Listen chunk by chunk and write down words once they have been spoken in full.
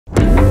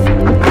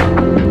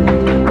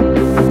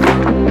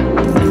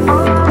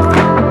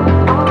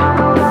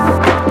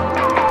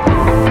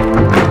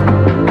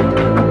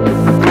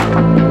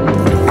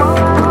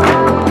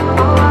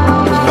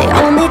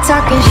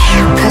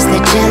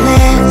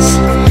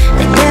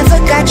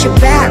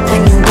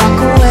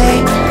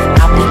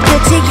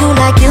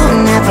like you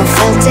never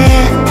felt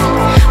it.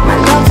 My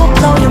love will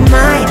blow your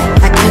mind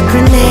like a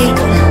grenade.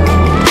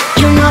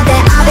 You know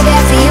that I'll be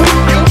there for you,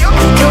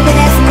 you'll be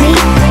there for me.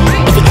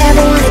 If you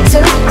ever wanted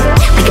to,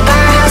 we could buy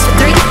a house for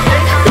three.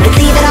 We could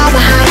leave it all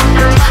behind,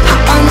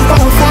 hop on the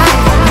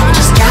 405,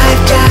 just drive,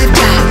 drive,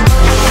 drive.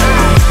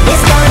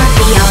 It's gonna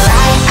be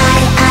alright,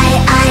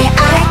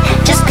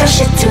 just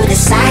push it to the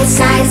side,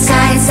 side,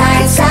 side,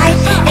 side, side,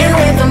 and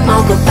wave them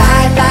all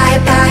goodbye, bye,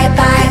 bye,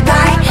 bye,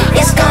 bye.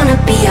 It's gonna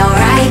be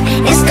alright,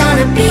 it's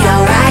gonna be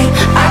alright.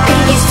 Our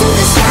pinkies to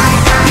the sky,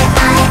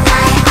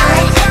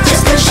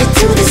 just push it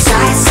to the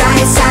side,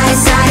 side, side,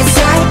 side,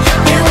 side,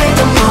 and wave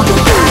them all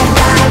goodbye,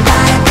 bye,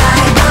 bye,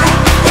 bye, bye.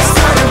 It's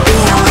gonna be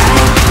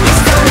alright,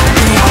 it's gonna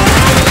be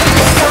alright,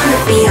 it's gonna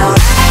be alright.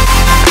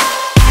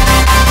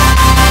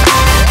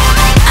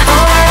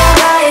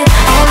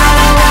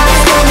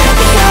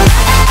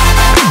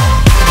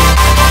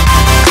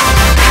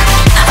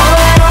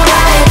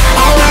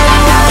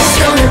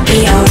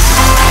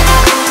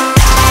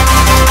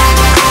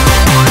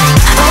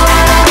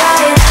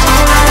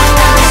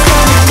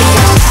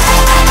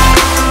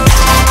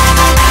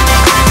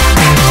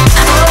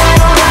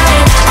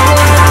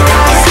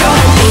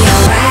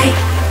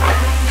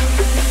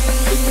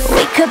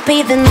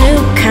 Be the new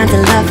kind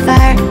of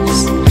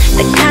lovers,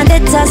 the kind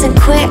that doesn't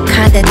quit,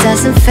 kind that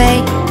doesn't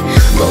fade.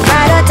 We'll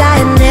ride or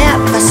die and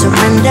never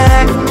surrender,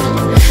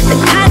 the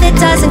kind that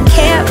doesn't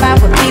care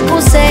about what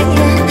people say.